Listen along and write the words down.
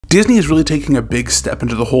Disney is really taking a big step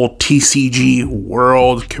into the whole TCG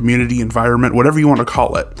world, community environment, whatever you want to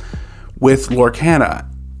call it, with Lorcana.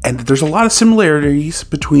 And there's a lot of similarities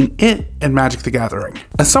between it and Magic the Gathering.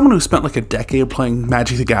 As someone who spent like a decade playing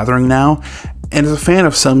Magic the Gathering now, and is a fan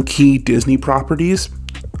of some key Disney properties,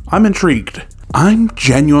 I'm intrigued. I'm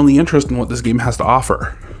genuinely interested in what this game has to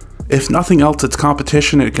offer. If nothing else, it's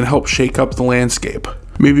competition and it can help shake up the landscape.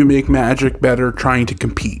 Maybe make Magic better trying to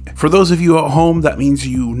compete. For those of you at home, that means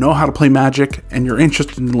you know how to play Magic and you're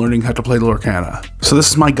interested in learning how to play Lorcana. So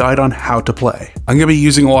this is my guide on how to play. I'm going to be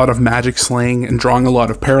using a lot of Magic slang and drawing a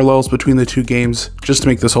lot of parallels between the two games just to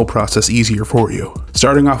make this whole process easier for you.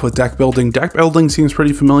 Starting off with deck building. Deck building seems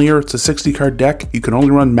pretty familiar. It's a 60 card deck. You can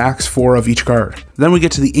only run max 4 of each card. Then we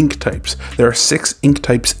get to the ink types. There are 6 ink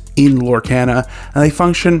types in Lorcana and they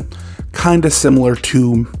function kind of similar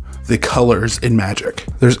to the colors in Magic.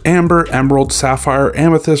 There's Amber, Emerald, Sapphire,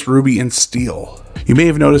 Amethyst, Ruby, and Steel. You may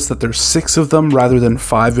have noticed that there's 6 of them rather than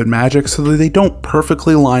 5 in Magic, so that they don't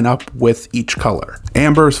perfectly line up with each color.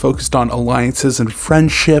 Amber is focused on alliances and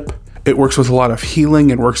friendship. It works with a lot of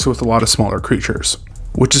healing and works with a lot of smaller creatures,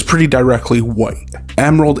 which is pretty directly white.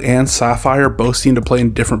 Emerald and Sapphire both seem to play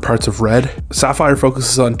in different parts of red. Sapphire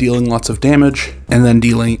focuses on dealing lots of damage, and then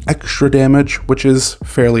dealing extra damage, which is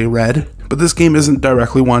fairly red. But this game isn't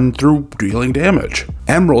directly won through dealing damage.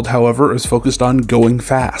 Emerald, however, is focused on going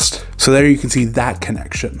fast. So there you can see that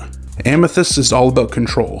connection. Amethyst is all about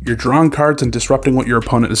control. You're drawing cards and disrupting what your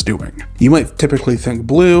opponent is doing. You might typically think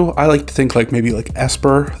blue. I like to think like maybe like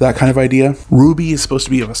Esper, that kind of idea. Ruby is supposed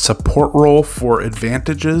to be a support role for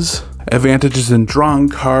advantages. Advantages in drawing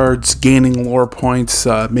cards, gaining lore points,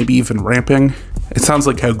 maybe even ramping. It sounds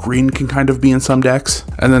like how green can kind of be in some decks.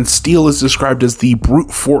 And then Steel is described as the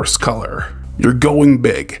brute force color. You're going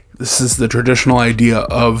big. This is the traditional idea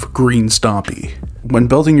of green stompy. When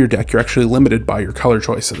building your deck, you're actually limited by your color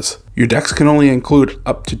choices. Your decks can only include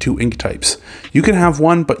up to 2 ink types. You can have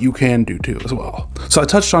 1, but you can do 2 as well. So I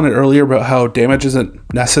touched on it earlier about how damage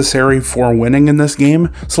isn't necessary for winning in this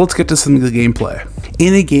game, so let's get to some of the gameplay.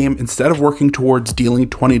 In a game, instead of working towards dealing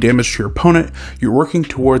 20 damage to your opponent, you're working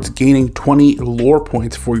towards gaining 20 lore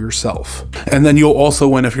points for yourself. And then you'll also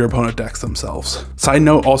win if your opponent decks themselves. Side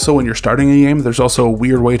note, also when you're starting a game, there's also a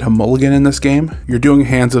weird way to mulligan in this game. You're doing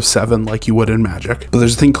hands of 7 like you would in Magic, but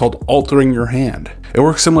there's a thing called altering your hand. It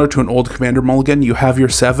works similar to an old Commander mulligan. You have your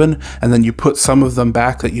 7, and then you put some of them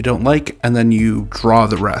back that you don't like, and then you draw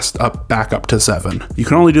the rest back up to 7. You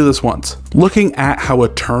can only do this once. Looking at how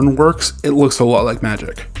a turn works, it looks a lot like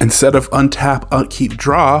Magic. Instead of untap, upkeep,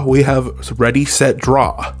 draw, we have ready, set,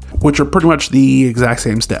 draw, which are pretty much the exact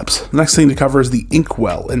same steps. The next thing to cover is the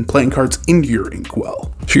inkwell and playing cards into your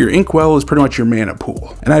inkwell. So your inkwell is pretty much your mana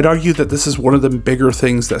pool. And I'd argue that this is one of the bigger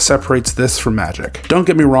things that separates this from Magic. Don't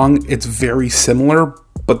get me wrong, it's very similar,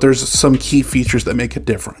 but there's some key features that make it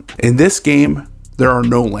different. In this game, there are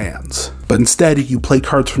no lands, but instead you play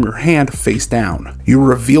cards from your hand face down. You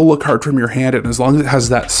reveal a card from your hand, and as long as it has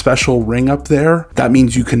that special ring up there, that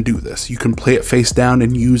means you can do this. You can play it face down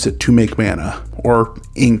and use it to make mana, or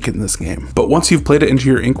ink in this game. But once you've played it into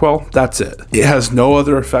your inkwell, that's it. It has no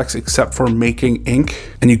other effects except for making ink,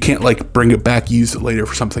 and you can't like bring it back, use it later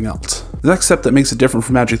for something else. The next step that makes it different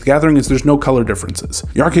from Magic the Gathering is there's no color differences.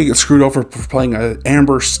 You aren't going to get screwed over for playing an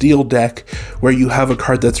Amber Steel deck where you have a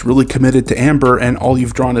card that's really committed to Amber and all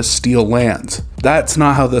you've drawn is Steel lands. That's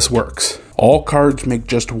not how this works. All cards make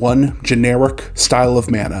just one generic style of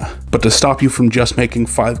mana, but to stop you from just making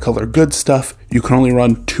 5-color good stuff, you can only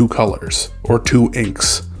run 2 colors, or 2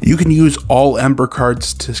 inks. You can use all Ember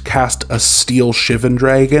cards to cast a Steel Shivan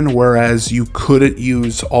Dragon, whereas you couldn't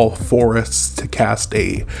use all forests to cast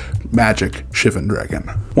a Magic Shivan Dragon.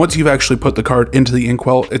 Once you've actually put the card into the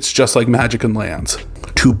inkwell, it's just like Magic and lands.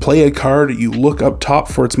 To play a card, you look up top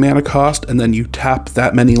for its mana cost, and then you tap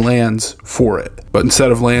that many lands for it. But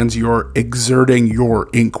instead of lands, you're exerting your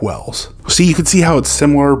inkwells. So you can see how it's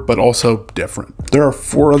similar, but also different. There are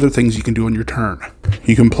 4 other things you can do on your turn.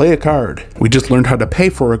 You can play a card. We just learned how to pay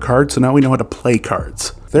for a card, so now we know how to play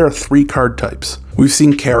cards. There are 3 card types. We've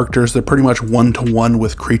seen characters, they're pretty much one-to-one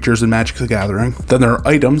with creatures in Magic the Gathering. Then there are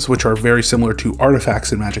items, which are very similar to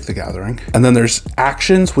artifacts in Magic the Gathering. And then there's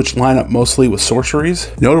actions, which line up mostly with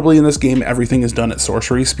sorceries. Notably in this game, everything is done at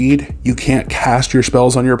sorcery speed. You can't cast your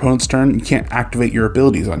spells on your opponent's turn. You can't activate your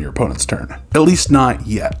abilities on your opponent's turn. At least not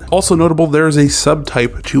yet. Also notable, there is a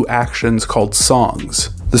subtype to actions called songs.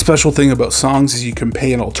 The special thing about songs is you can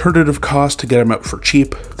pay an alternative cost to get them out for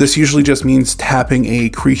cheap. This usually just means tapping a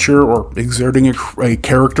creature or exerting a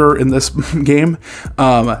character in this game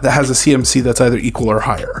that has a CMC that's either equal or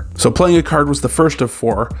higher. So playing a card was the first of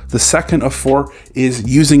 4. The second of 4 is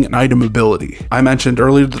using an item ability. I mentioned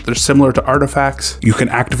earlier that they're similar to artifacts. You can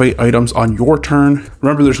activate items on your turn.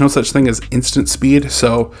 Remember, there's no such thing as instant speed,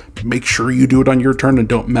 so make sure you do it on your turn and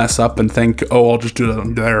don't mess up and think, oh, I'll just do it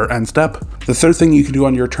on their end step. The third thing you can do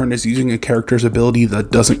on your turn is using a character's ability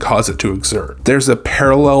that doesn't cause it to exert. There's a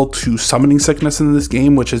parallel to summoning sickness in this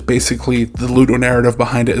game, which is basically the Ludo narrative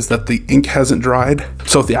behind it is that the ink hasn't dried.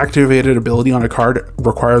 So if the activated ability on a card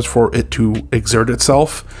requires for it to exert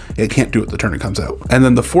itself, it can't do it the turn it comes out. And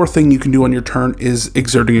then the fourth thing you can do on your turn is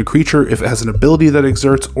exerting a creature if it has an ability that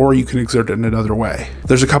exerts, or you can exert it in another way.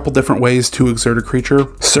 There's a couple different ways to exert a creature.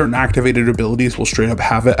 Certain activated abilities will straight up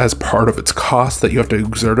have it as part of its cost that you have to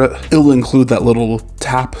exert it. It'll include that little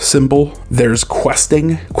tap symbol. There's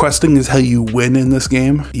questing. Questing is how you win in this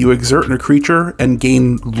game. You exert in a creature and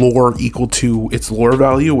gain lore equal to its lore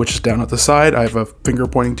value, which is down at the side. I have a finger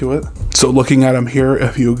pointing to it. So looking at them here,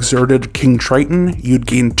 if you exerted King Triton, you'd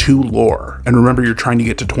gain 2 lore. And remember, you're trying to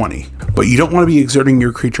get to 20. But you don't want to be exerting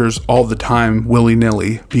your creatures all the time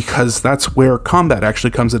willy-nilly, because that's where combat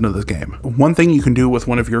actually comes into this game. One thing you can do with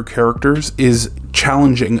one of your characters is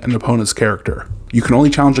challenging an opponent's character. You can only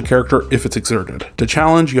challenge a character if it's exerted. To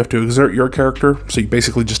challenge, you have to exert your character, so you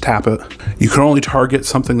basically just tap it. You can only target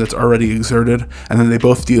something that's already exerted, and then they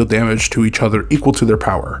both deal damage to each other equal to their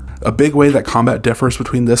power. A big way that combat differs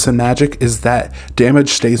between this and Magic is that damage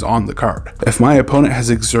stays on the card. If my opponent has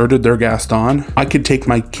exerted their Gaston, I could take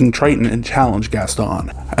my King Triton and challenge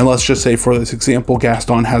Gaston. And let's just say for this example,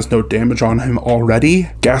 Gaston has no damage on him already.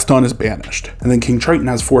 Gaston is banished, and then King Triton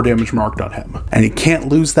has 4 damage marked on him. And he can't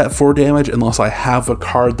lose that 4 damage unless I have a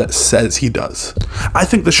card that says he does. I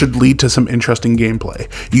think this should lead to some interesting gameplay.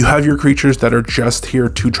 You have your creatures that are just here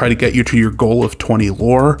to try to get you to your goal of 20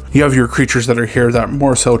 lore. You have your creatures that are here that are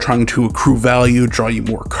more so trying to accrue value, draw you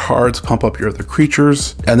more cards, pump up your other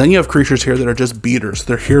creatures. And then you have creatures here that are just beaters.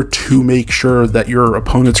 They're here to make sure that your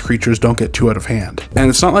opponent's creatures don't get too out of hand. And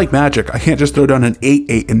it's not like Magic. I can't just throw down an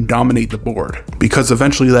 8-8 and dominate the board, because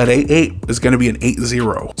eventually that 8-8 is going to be an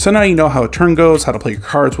 8-0. So now you know how a turn goes, how to play your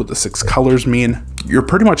cards, what the 6 colors mean. You're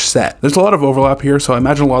pretty much set. There's a lot of overlap here, so I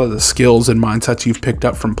imagine a lot of the skills and mindsets you've picked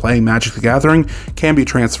up from playing Magic the Gathering can be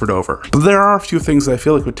transferred over. But there are a few things that I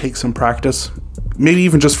feel like would take some practice, maybe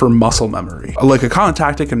even just for muscle memory. Like a common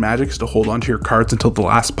tactic in Magic is to hold onto your cards until the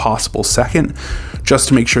last possible second, just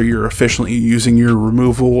to make sure you're efficiently using your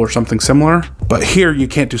removal or something similar. But here you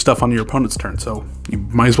can't do stuff on your opponent's turn, so you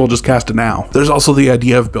might as well just cast it now. There's also the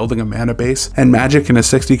idea of building a mana base, and Magic in a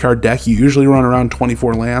 60 card deck, you usually run around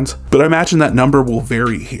 24 lands, but I imagine that number will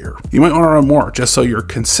vary here. You might want to run more just so you're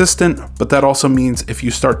consistent, but that also means if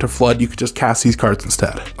you start to flood, you could just cast these cards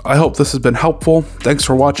instead. I hope this has been helpful. Thanks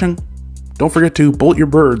for watching. Don't forget to bolt your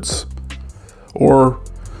birds, or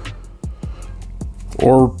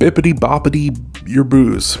bippity boppity your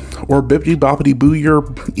boos, or bippity boppity boo your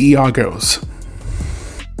Iagos.